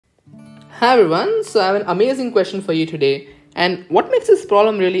Hi everyone, so I have an amazing question for you today, and what makes this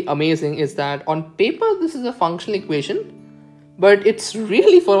problem really amazing is that on paper this is a functional equation, but it's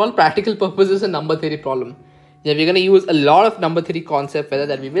really for all practical purposes a number theory problem. Yeah, we're going to use a lot of number theory concepts, whether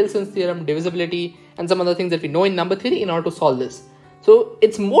that be Wilson's theorem, divisibility, and some other things that we know in number theory in order to solve this. So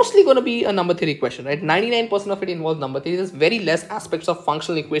it's mostly going to be a number theory question, right? 99% of it involves number theory. There's very less aspects of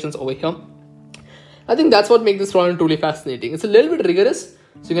functional equations over here. I think that's what makes this problem truly fascinating. It's a little bit rigorous,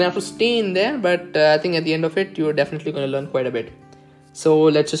 so you're going to have to stay in there, but I think at the end of it, you're definitely going to learn quite a bit. So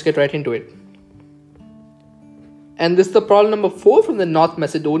let's just get right into it. And this is the problem number 4 from the North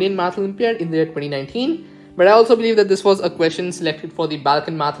Macedonian Math Olympiad in the year 2019. But I also believe that this was a question selected for the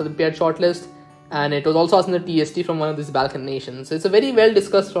Balkan Math Olympiad shortlist, and it was also asked in the TST from one of these Balkan nations. So it's a very well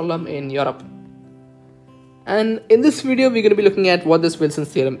discussed problem in Europe. And in this video, we're going to be looking at what this Wilson's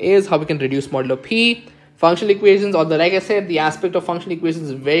theorem is, how we can reduce modulo P, functional equations, although like I said, the aspect of functional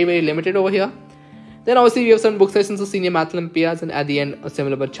equations is very limited over here. Then obviously we have some book sessions of senior math Olympiads, and at the end, a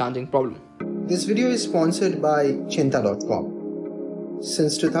similar but challenging problem. This video is sponsored by Cheenta.com.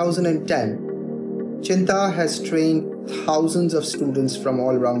 Since 2010, Cheenta has trained thousands of students from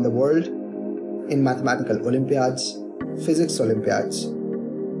all around the world in mathematical Olympiads, physics Olympiads,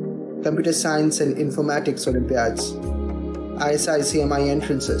 computer science and informatics Olympiads, ISI CMI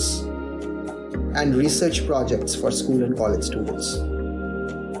entrances, and research projects for school and college students.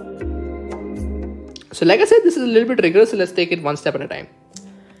 So like I said, this is a little bit rigorous, so let's take it one step at a time.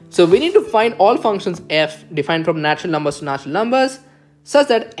 So we need to find all functions f defined from natural numbers to natural numbers such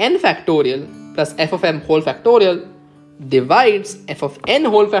that n factorial plus f of m whole factorial divides f of n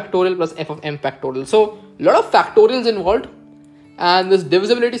whole factorial plus f of m factorial. So a lot of factorials involved, and this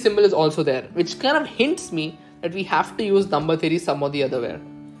divisibility symbol is also there, which kind of hints me that we have to use number theory some or the other way,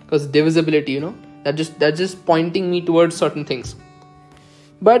 because divisibility, that's just pointing me towards certain things.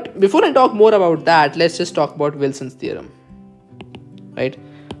 But before I talk more about that, let's just talk about Wilson's theorem, right?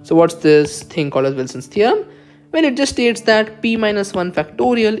 So what's this thing called as Wilson's theorem? Well, it just states that p minus 1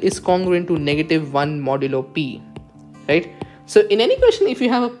 factorial is congruent to negative 1 modulo p, right? So in any question, if you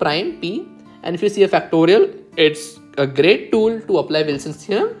have a prime p and if you see a factorial, it's a great tool to apply Wilson's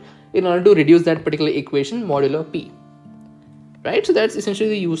theorem in order to reduce that particular equation modulo p, right? So that's essentially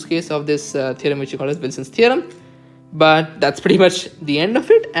the use case of this theorem, which you call as Wilson's theorem. But that's pretty much the end of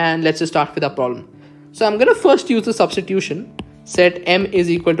it, and let's just start with our problem. So I'm going to first use the substitution, set m is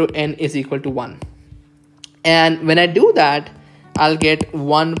equal to n is equal to 1. And when I do that, I'll get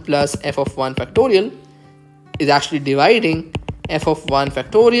 1 plus f of 1 factorial is actually dividing f of 1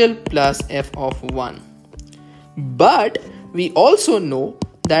 factorial plus f of 1. But we also know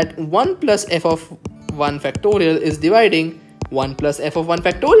that 1 plus f of 1 factorial is dividing 1 plus f of 1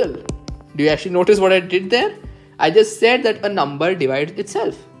 factorial. Do you actually notice what I did there? I just said that a number divides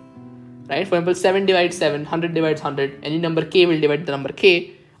itself, right? For example, 7 divides 7, 100 divides 100, any number k will divide the number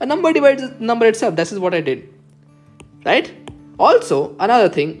k. A number divides the number itself. This is what I did, right? Also, another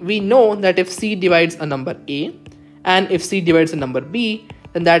thing, we know that if c divides a number a and if c divides a number b,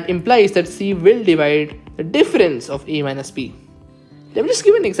 then that implies that c will divide the difference of a minus b. Let me just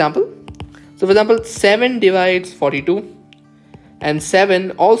give an example. So for example, 7 divides 42 and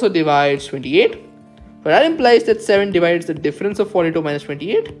 7 also divides 28. But that implies that 7 divides the difference of 42 minus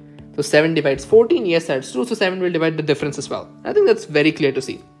 28. So 7 divides 14. Yes, that's true. So 7 will divide the difference as well. I think that's very clear to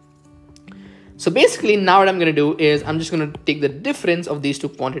see. So basically now what I'm going to do is I'm just going to take the difference of these two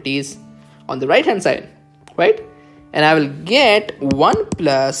quantities on the right hand side, right? And I will get 1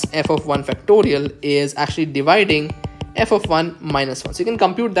 plus f of 1 factorial is actually dividing f of 1 minus 1. So you can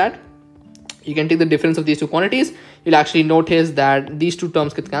compute that. You can take the difference of these two quantities. You'll actually notice that these two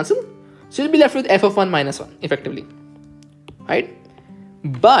terms get cancelled. So you'll be left with f of 1 minus 1 effectively, right?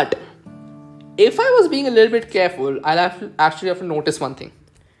 But if I was being a little bit careful, I'll actually have to notice one thing.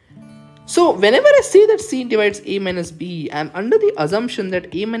 So whenever I say that c divides a minus b, I'm under the assumption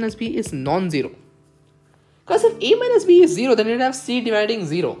that a minus b is non-zero. Because if a minus b is 0, then you'd have c dividing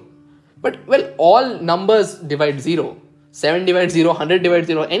 0. But well, all numbers divide 0. 7 divides 0, 100 divides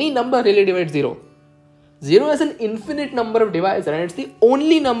 0, any number really divides 0. 0 is an infinite number of divisors, and it's the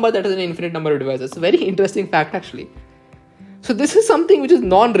only number that is an infinite number of divisors. It's a very interesting fact actually. So this is something which is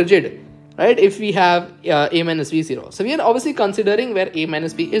non-rigid, right? If we have a minus b 0. So we are obviously considering where a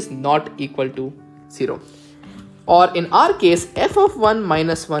minus b is not equal to 0. Or in our case, f of 1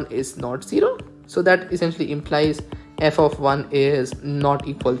 minus 1 is not 0. So that essentially implies f of 1 is not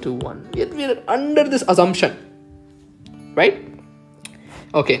equal to 1. We are under this assumption, right?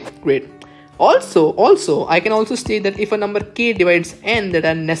 Okay, great. Also, I can also state that if a number k divides n, that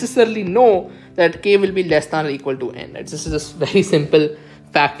I necessarily know that k will be less than or equal to n. Right? This is just very simple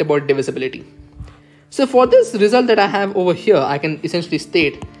fact about divisibility. So for this result that I have over here, I can essentially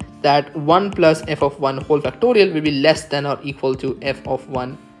state that 1 plus f of 1 whole factorial will be less than or equal to f of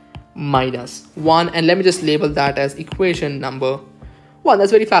 1 minus 1. And let me just label that as equation number 1.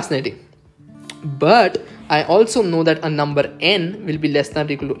 That's very fascinating. But I also know that a number n will be less than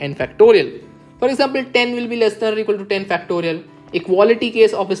or equal to n factorial. For example, 10 will be less than or equal to 10 factorial. Equality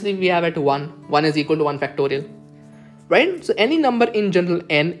case, obviously, we have at 1. 1 is equal to 1 factorial. Right? So any number in general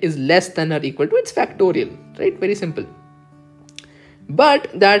n is less than or equal to its factorial. Right? Very simple. But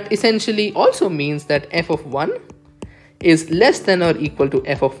that essentially also means that f of 1 is less than or equal to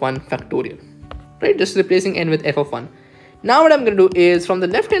f of 1 factorial. Right? Just replacing n with f of 1. Now what I'm going to do is from the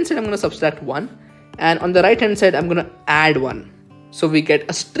left hand side, I'm going to subtract 1. And on the right hand side, I'm going to add 1. So we get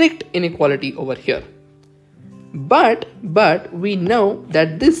a strict inequality over here. But we know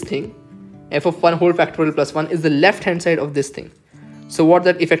that this thing, f of 1 whole factorial plus 1, is the left hand side of this thing. So what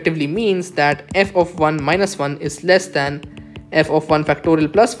that effectively means that f of 1 minus 1 is less than f of 1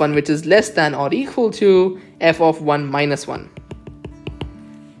 factorial plus 1, which is less than or equal to f of 1 minus 1.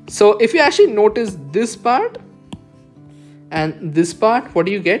 So if you actually notice this part and this part, what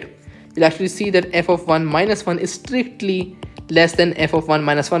do you get? You'll actually see that f of 1 minus 1 is strictly less than f of 1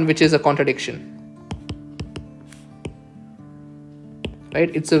 minus 1, which is a contradiction.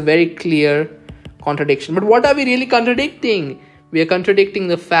 Right? It's a very clear contradiction. But what are we really contradicting? We are contradicting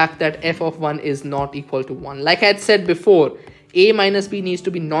the fact that f of 1 is not equal to 1. Like I had said before, a minus b needs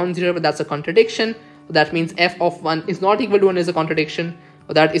to be non-zero, but that's a contradiction. That means f of 1 is not equal to 1 is a contradiction.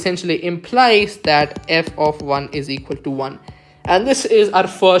 That essentially implies that f of 1 is equal to 1. And this is our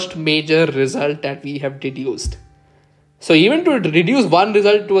first major result that we have deduced. So even to reduce one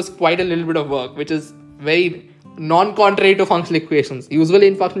result was quite a little bit of work, which is very non-contrary to functional equations. Usually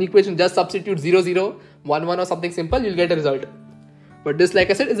in functional equations, just substitute 0, 0, 1, 1 or something simple, you'll get a result. But this, like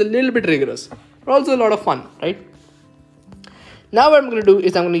I said, is a little bit rigorous, but also a lot of fun, right? Now what I'm going to do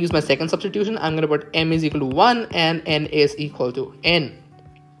is I'm going to use my second substitution. I'm going to put m is equal to 1 and n is equal to n.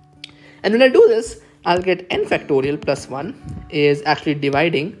 And when I do this, I'll get n factorial plus 1 is actually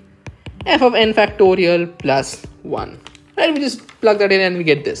dividing f of n factorial plus 1. Right? We just plug that in and we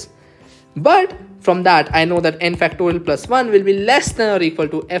get this. But from that, I know that n factorial plus 1 will be less than or equal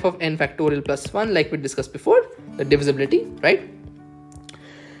to f of n factorial plus 1, like we discussed before, the divisibility, right?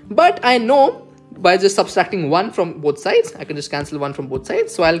 But I know by just subtracting 1 from both sides, I can just cancel 1 from both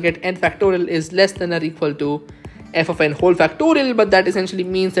sides. So I'll get n factorial is less than or equal to f of n whole factorial, but that essentially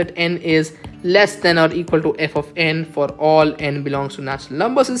means that n is less than or equal to f of n for all n belongs to natural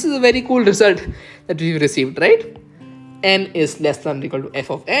numbers. This is a very cool result that we've received, right? N is less than or equal to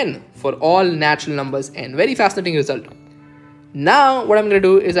f of n for all natural numbers n. Very fascinating result. Now what I'm going to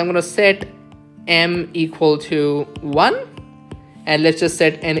do is I'm going to set m equal to 1 and let's just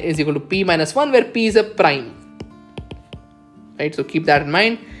set n is equal to p minus 1, where p is a prime. Right, so keep that in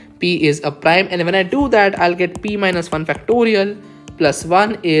mind. P is a prime, and when I do that, I'll get p minus 1 factorial plus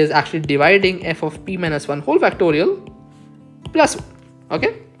 1 is actually dividing f of p minus 1 whole factorial plus 1.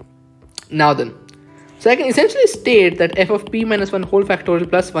 Okay, now then, so I can essentially state that f of p minus 1 whole factorial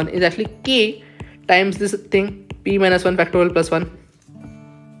plus 1 is actually k times this thing, p minus 1 factorial plus 1.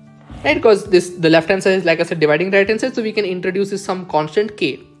 Right, because the left hand side is, like I said, dividing the right hand side, so we can introduce some constant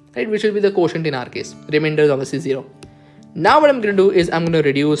k, right, which will be the quotient in our case. Remainder is obviously 0. Now what I'm going to do is I'm going to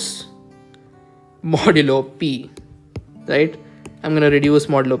reduce modulo p, right? I'm going to reduce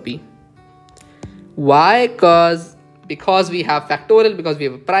modulo p. Why? Because we have factorial, because we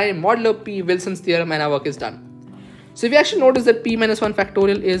have a prime, modulo p, Wilson's theorem, and our work is done. So if you actually notice that p minus 1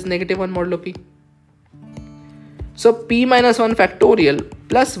 factorial is negative 1 modulo p. So p minus 1 factorial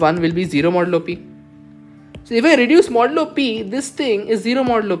plus 1 will be 0 modulo p. So if I reduce modulo p, this thing is 0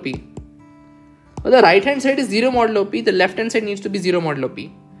 modulo p. Well, the right hand side is 0 modulo p, the left hand side needs to be 0 modulo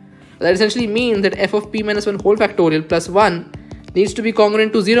p. That essentially means that f of p minus 1 whole factorial plus 1 needs to be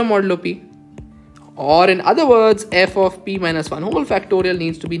congruent to 0 modulo p. Or in other words, f of p minus 1 whole factorial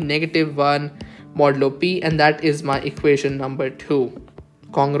needs to be negative 1 modulo p, and that is my equation number 2.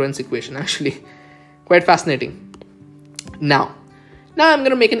 Congruence equation, actually. Quite fascinating. Now I'm going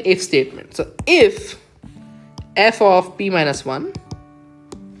to make an if statement. So if f of p minus 1,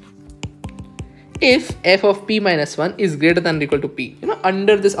 if f of p minus 1 is greater than or equal to p,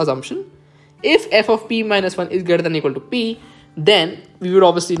 under this assumption, if f of p minus 1 is greater than or equal to p, then we would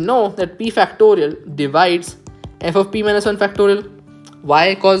obviously know that p factorial divides f of p minus 1 factorial.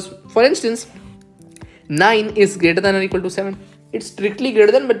 Why? Because, for instance, 9 is greater than or equal to 7. It's strictly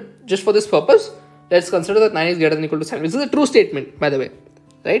greater than, but just for this purpose, let's consider that 9 is greater than or equal to 7. This is a true statement, by the way,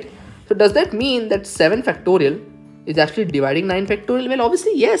 right? So does that mean that 7 factorial is actually dividing 9 factorial? Well,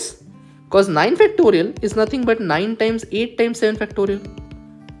 obviously yes, because 9 factorial is nothing but 9 times 8 times 7 factorial,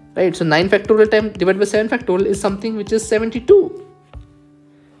 right? So 9 factorial divided by 7 factorial is something which is 72,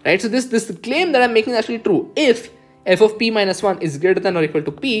 right? So this claim that I'm making is actually true. If f of p minus 1 is greater than or equal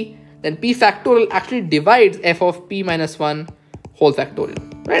to p, then p factorial actually divides f of p minus 1 whole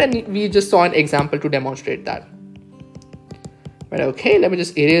factorial, right? And we just saw an example to demonstrate that. But okay, let me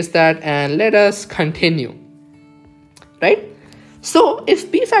just erase that and let us continue, right? So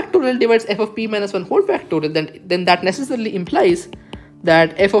if p factorial divides f of p minus 1 whole factorial, then that necessarily implies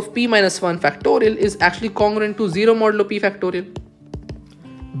that f of p minus 1 factorial is actually congruent to 0 modulo p factorial.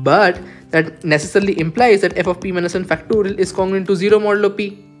 But that necessarily implies that f of p minus 1 factorial is congruent to 0 modulo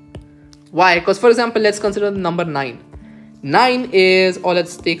p. Why? Because for example, let's consider the number 9. 9 is, or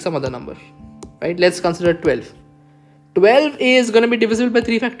let's take some other number, right? Let's consider 12. 12 is going to be divisible by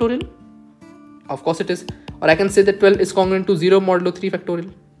 3 factorial. Of course it is. Or I can say that 12 is congruent to 0 modulo 3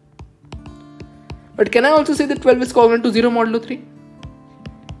 factorial. But can I also say that 12 is congruent to 0 modulo 3?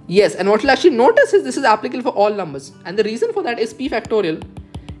 Yes, and what you'll actually notice is this is applicable for all numbers. And the reason for that is p factorial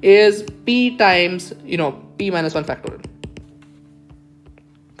is p times, p minus 1 factorial.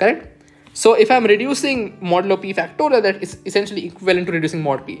 Correct? So if I'm reducing modulo p factorial, that is essentially equivalent to reducing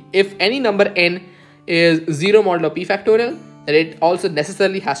mod p. If any number n is 0 modulo p factorial, then it also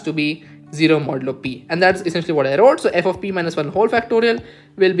necessarily has to be 0 modulo p. And that's essentially what I wrote. So f of p minus 1 whole factorial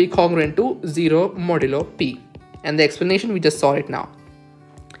will be congruent to 0 modulo p. And the explanation, we just saw it now.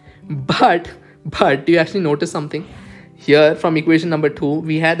 But do you actually notice something? Here from equation number 2,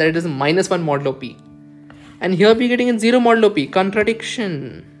 we had that it is minus 1 modulo p. And here we're getting in 0 modulo p.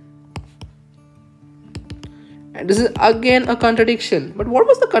 Contradiction. And this is again a contradiction. But what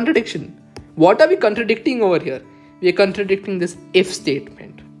was the contradiction? What are we contradicting over here? We are contradicting this if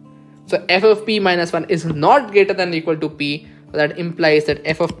statement. So f of p minus 1 is not greater than or equal to p. So that implies that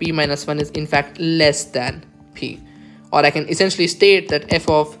f of p minus 1 is in fact less than p. Or I can essentially state that f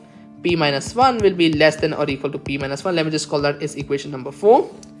of p minus 1 will be less than or equal to p minus 1. Let me just call that as equation number 4.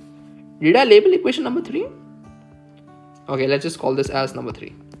 Did I label equation number 3? Okay, let's just call this as number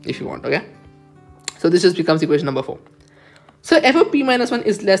 3 if you want, okay? So this just becomes equation number 4. So f of p minus 1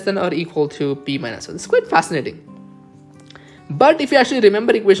 is less than or equal to p minus 1. It's quite fascinating. But if you actually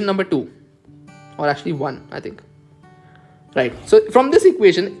remember equation number 2, or actually 1, I think. Right. So from this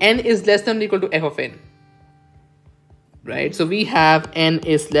equation, n is less than or equal to f of n. Right. So we have n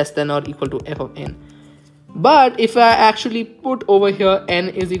is less than or equal to f of n. But if I actually put over here n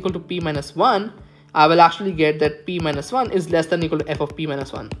is equal to p minus 1, I will actually get that p minus 1 is less than or equal to f of p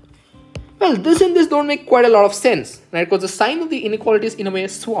minus 1. Well, this and this don't make quite a lot of sense, right? Because the sign of the inequality is in a way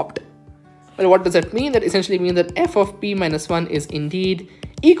swapped. Well, what does that mean? That essentially means that f of p minus 1 is indeed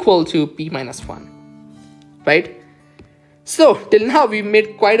equal to p minus 1, right? So till now, we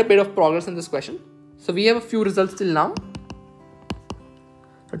made quite a bit of progress in this question. So we have a few results till now.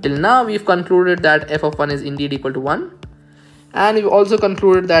 So till now, we've concluded that f of 1 is indeed equal to 1. And we've also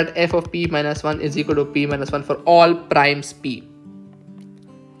concluded that f of p minus 1 is equal to p minus 1 for all primes p.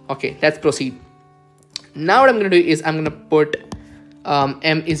 Okay, let's proceed. Now what I'm going to do is I'm going to put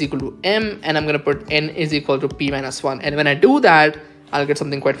m is equal to m, and I'm going to put n is equal to p minus 1. And when I do that, I'll get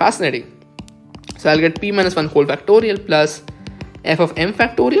something quite fascinating. So I'll get p minus 1 whole factorial plus f of m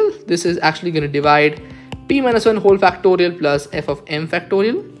factorial. This is actually going to divide p minus 1 whole factorial plus f of m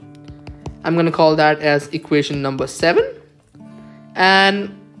factorial. I'm going to call that as equation number 7.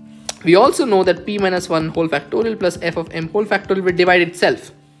 And we also know that p minus 1 whole factorial plus f of m whole factorial will divide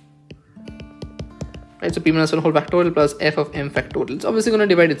itself. Right, so p minus 1 whole factorial plus f of m factorial. It's obviously going to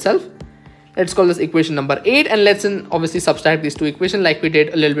divide itself. Let's call this equation number 8, and let's obviously subtract these two equations like we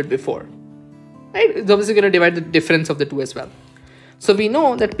did a little bit before. Right, it's obviously going to divide the difference of the two as well. So we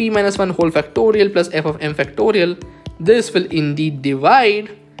know that p minus 1 whole factorial plus f of m factorial, this will indeed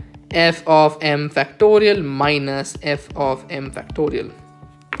divide f of m factorial minus f of m factorial.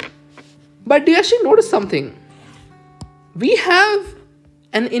 But do you actually notice something? We have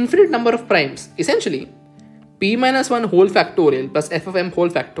an infinite number of primes. Essentially, p minus 1 whole factorial plus f of m whole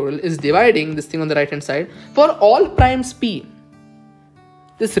factorial is dividing this thing on the right hand side for all primes p.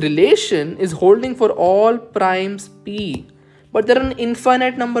 This relation is holding for all primes p, but there are an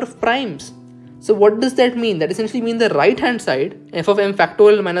infinite number of primes. So what does that mean? That essentially means the right hand side, f of m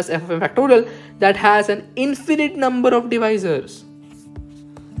factorial minus f of m factorial, that has an infinite number of divisors.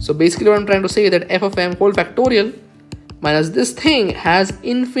 So basically what I'm trying to say is that f of m whole factorial minus this thing has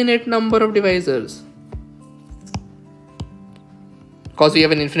infinite number of divisors. Because we have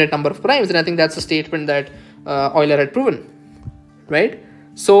an infinite number of primes, and I think that's a statement that Euler had proven, right?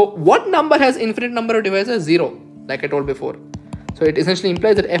 So what number has infinite number of divisors? 0. like I told before. So it essentially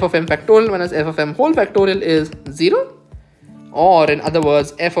implies that f of m factorial minus f of m whole factorial is 0, or in other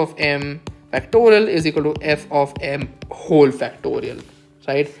words, f of m factorial is equal to f of m whole factorial,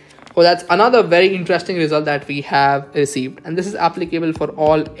 right? So that's another very interesting result that we have received, and this is applicable for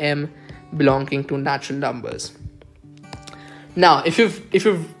all m belonging to natural numbers. Now, if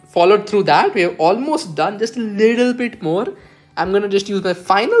you've followed through that, we have almost done, just a little bit more. I'm going to just use my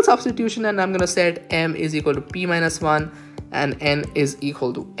final substitution, and I'm going to set m is equal to p minus 1 and n is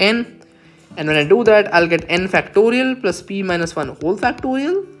equal to n. And when I do that, I'll get n factorial plus p minus 1 whole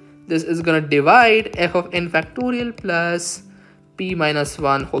factorial. This is going to divide f of n factorial plus p minus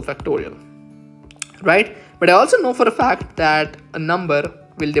 1 whole factorial, right? But I also know for a fact that a number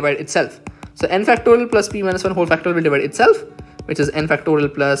will divide itself. So n factorial plus p minus 1 whole factorial will divide itself, which is n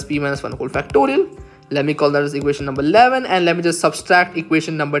factorial plus p minus 1 whole factorial. Let me call that as equation number 11, and let me just subtract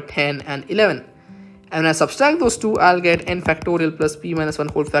equation number 10 and 11. And when I subtract those two, I'll get n factorial plus p minus 1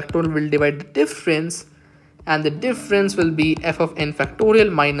 whole factorial will divide the difference, and the difference will be f of n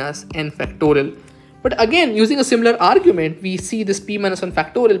factorial minus n factorial. But again, using a similar argument, we see this p minus 1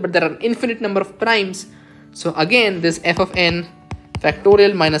 factorial, but there are an infinite number of primes. So again, this f of n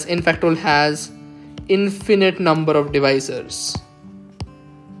factorial minus n factorial has infinite number of divisors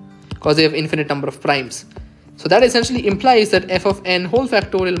because they have infinite number of primes. So that essentially implies that f of n whole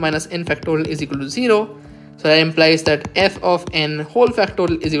factorial minus n factorial is equal to 0. So that implies that f of n whole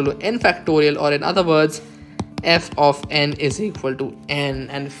factorial is equal to n factorial, or in other words, f of n is equal to n.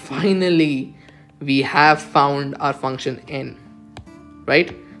 And finally, we have found our function n,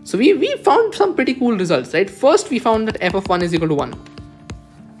 right? So we found some pretty cool results, right? First, we found that f of 1 is equal to 1,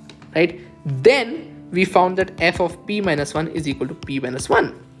 right? Then we found that f of p minus 1 is equal to p minus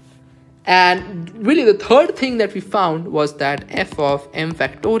 1. And really the third thing that we found was that f of m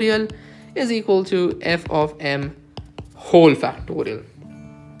factorial is equal to f of m whole factorial,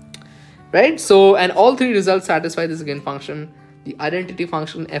 right? So, and all three results satisfy this given function, the identity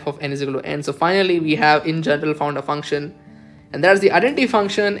function f of n is equal to n. So finally, we have in general found a function, and that's the identity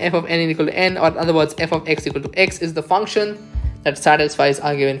function f of n is equal to n, or in other words, f of x equal to x is the function that satisfies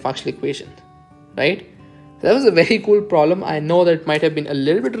our given functional equation, right? So that was a very cool problem. I know that it might have been a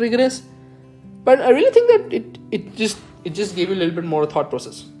little bit rigorous, but I really think that it just gave you a little bit more thought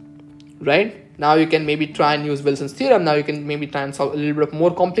process, right? Now you can maybe try and use Wilson's theorem. Now you can maybe try and solve a little bit of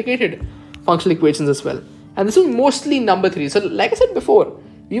more complicated functional equations as well. And this was mostly number 3. So like I said before,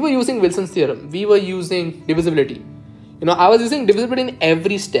 we were using Wilson's theorem. We were using divisibility. You know, I was using divisibility in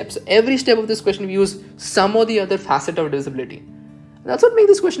every step. So every step of this question, we use some or the other facet of divisibility. And that's what makes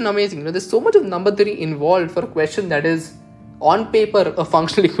this question amazing. You know, there's so much of number 3 involved for a question that is on paper a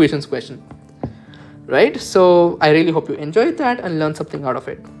functional equations question, right? So I really hope you enjoyed that and learned something out of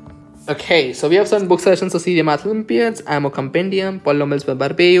it. Okay, so we have some book sessions of Theorem Math Olympiads, Amo Compendium, Polynomials by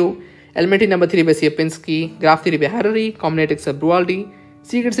Barbeau, Elementary Number Theory by Sierpinski, Graph Theory by Harari, Combinatorics by Brualdi,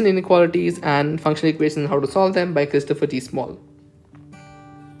 Secrets in Inequalities, and Functional Equations and How to Solve Them by Christopher T. Small.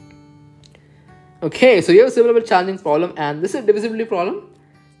 Okay, so we have a similar but challenging problem, and this is a divisibility problem,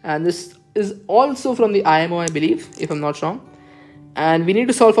 and this is also from the IMO, I believe, if I'm not wrong. And we need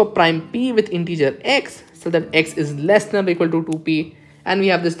to solve for prime p with integer x so that x is less than or equal to 2p, and we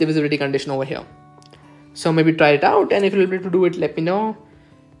have this divisibility condition over here. So maybe try it out, and if you're able to do it, let me know.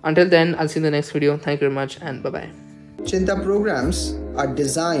 Until then, I'll see you in the next video. Thank you very much, and bye-bye. Cheenta programs are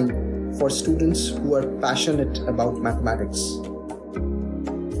designed for students who are passionate about mathematics,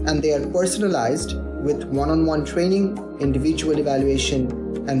 and they are personalized with one-on-one training, individual evaluation,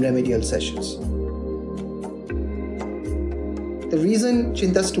 and remedial sessions. The reason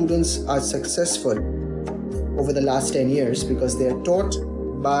Cheenta students are successful over the last 10 years because they are taught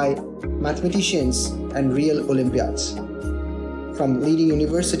by mathematicians and real Olympiads from leading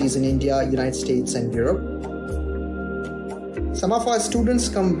universities in India, United States, and Europe. Some of our students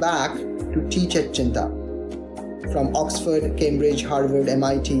come back to teach at Cheenta from Oxford, Cambridge, Harvard,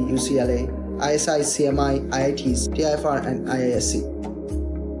 MIT, UCLA, ISI, CMI, IITs, TIFR, and IISc.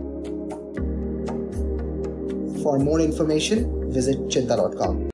 For more information, visit cheenta.com.